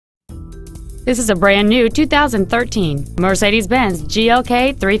This is a brand new 2013 Mercedes-Benz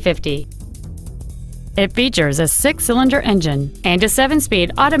GLK350. It features a 6-cylinder engine and a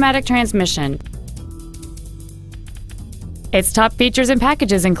 7-speed automatic transmission. Its top features and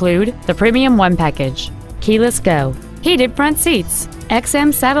packages include the Premium One package, keyless go, heated front seats,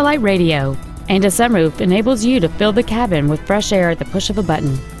 XM satellite radio, and a sunroof enables you to fill the cabin with fresh air at the push of a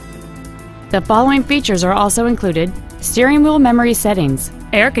button. The following features are also included: steering wheel memory settings,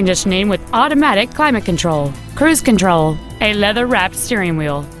 air conditioning with automatic climate control, cruise control, a leather-wrapped steering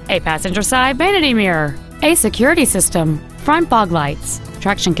wheel, a passenger side vanity mirror, a security system, front fog lights,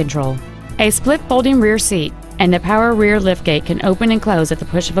 traction control, a split folding rear seat, and the power rear liftgate can open and close at the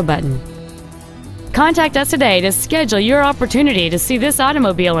push of a button. Contact us today to schedule your opportunity to see this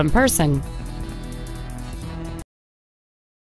automobile in person.